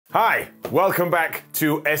Hi, welcome back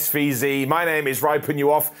to SVZ. My name is Ripen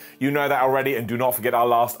You Off. You know that already, and do not forget our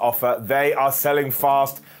last offer. They are selling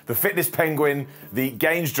fast. The Fitness Penguin, the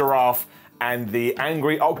Gaines Giraffe, and the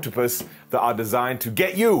Angry Octopus that are designed to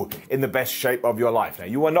get you in the best shape of your life. Now,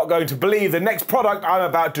 you are not going to believe the next product I'm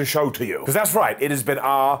about to show to you. Because that's right, it has been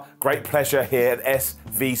our great pleasure here at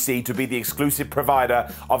SVC to be the exclusive provider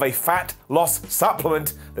of a fat loss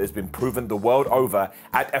supplement that has been proven the world over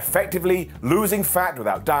at effectively losing fat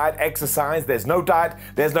without diet, exercise. There's no diet,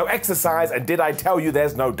 there's no exercise, and did I tell you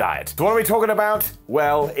there's no diet? So what are we talking about?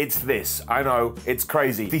 Well, it's this. I know, it's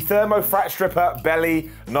crazy. The Thermo Fat Stripper Belly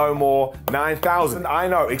No More 9000. I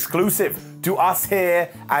know, exclusive to us here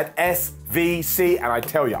at SVC, and I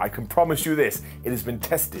tell you, I can promise you this, it has been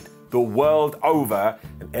tested the world over,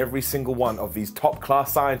 and every single one of these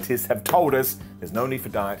top-class scientists have told us there's no need for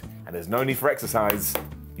diet and there's no need for exercise.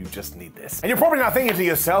 You just need this. And you're probably not thinking to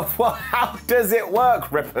yourself, well, how does it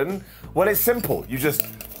work, Rippin? Well, it's simple. You just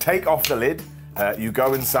take off the lid, you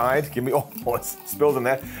go inside, give me all it's spilled in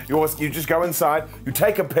there. You just go inside, you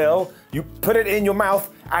take a pill, you put it in your mouth,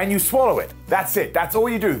 and you swallow it. That's it. That's all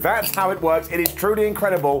you do. That's how it works. It is truly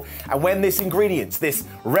incredible. And when this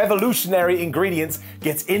revolutionary ingredients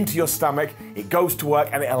gets into your stomach, it goes to work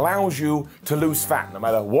and it allows you to lose fat no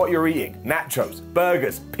matter what you're eating. Nachos,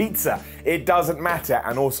 burgers, pizza, it doesn't matter.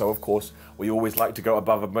 And also, of course, we always like to go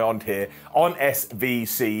above and beyond here on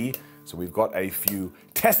SVC. So we've got a few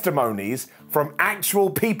testimonies from actual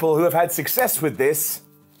people who have had success with this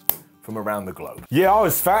from around the globe. Yeah, I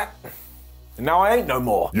was fat, and now I ain't no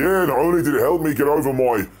more. Yeah, not only did it help me get over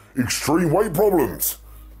my extreme weight problems,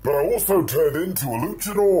 but I also turned into a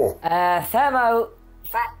luchador. Thermo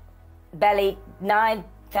Fat Belly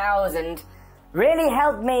 9000 really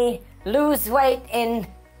helped me lose weight in,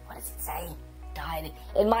 what does it say?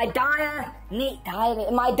 In my dire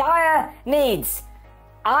needs.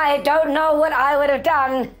 I don't know what I would have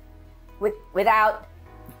done without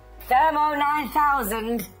Thermo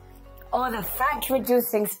 9000 or the fat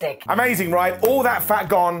reducing stick. Amazing, right? All that fat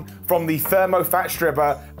gone from the Thermo Fat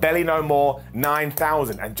Stripper Belly No More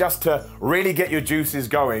 9000. And just to really get your juices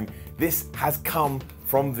going, this has come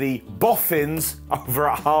from the boffins over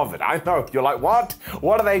at Harvard. I know, you're like, what?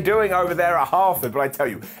 What are they doing over there at Harvard? But I tell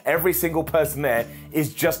you, every single person there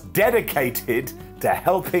is just dedicated to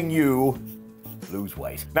helping you lose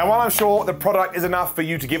weight. Now, while I'm sure the product is enough for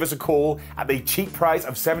you to give us a call at the cheap price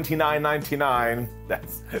of $79.99,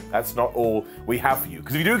 that's not all we have for you.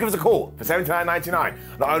 Because if you do give us a call for $79.99,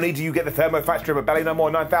 not only do you get the Thermo Fat Stripper Belly No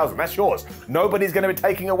More 9000, that's yours. Nobody's going to be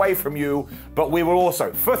taking away from you, but we will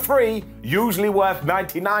also, for free, usually worth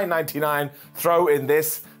 $99.99, throw in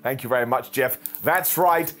this. Thank you very much, Jeff. That's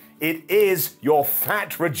right. It is your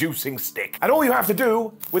fat reducing stick. And all you have to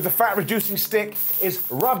do with the fat reducing stick is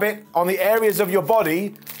rub it on the areas of your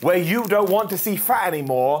body where you don't want to see fat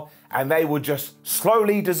anymore, and they will just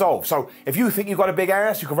slowly dissolve. So if you think you've got a big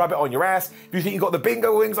ass, you can rub it on your ass. If you think you've got the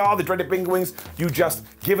bingo wings, the dreaded bingo wings, you just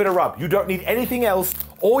give it a rub. You don't need anything else.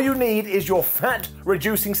 All you need is your fat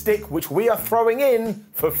reducing stick, which we are throwing in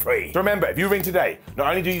for free. So remember, if you ring today, not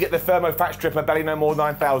only do you get the Thermo Fat Stripper Belly No More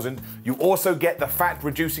 9000, you also get the fat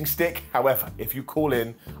reducing stick. However, if you call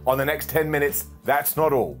in on the next 10 minutes, that's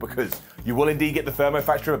not all, because you will indeed get the Thermo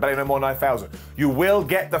Fat Stripper Belly No More 9000. You will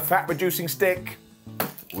get the fat reducing stick.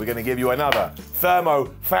 We're going to give you another Thermo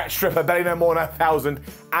Fat Stripper Belly No More 9000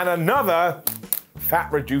 and another fat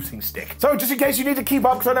reducing stick. So just in case you need to keep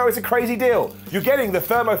up, because I know it's a crazy deal, you're getting the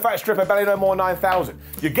Thermo Fat Stripper Belly No More 9000.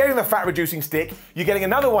 You're getting the fat reducing stick, you're getting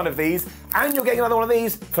another one of these, and you're getting another one of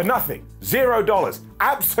these for nothing. $0.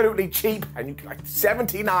 Absolutely cheap, and you like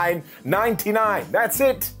 $79.99. That's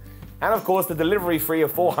it. And of course, the delivery fee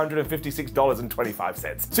of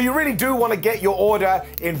 $456.25. So you really do want to get your order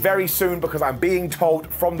in very soon, because I'm being told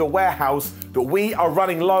from the warehouse that we are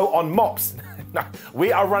running low on mops. No,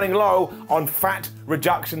 we are running low on fat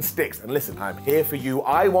reduction sticks. And listen, I'm here for you.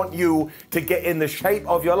 I want you to get in the shape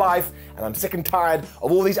of your life, and I'm sick and tired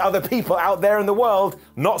of all these other people out there in the world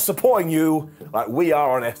not supporting you like we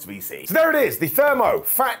are on SVC. So there it is, the Thermo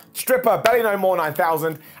Fat Stripper Belly No More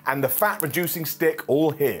 9000 and the fat reducing stick, all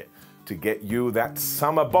here to get you that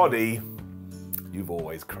summer body you've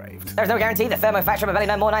always craved. There's no guarantee the Thermo Fat Stripper Belly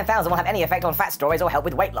No More 9000 will have any effect on fat stories or help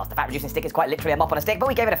with weight loss. The fat reducing stick is quite literally a mop on a stick, but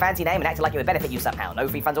we gave it a fancy name and acted like it would benefit you somehow. No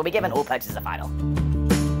free funds will be given, all purchases are final.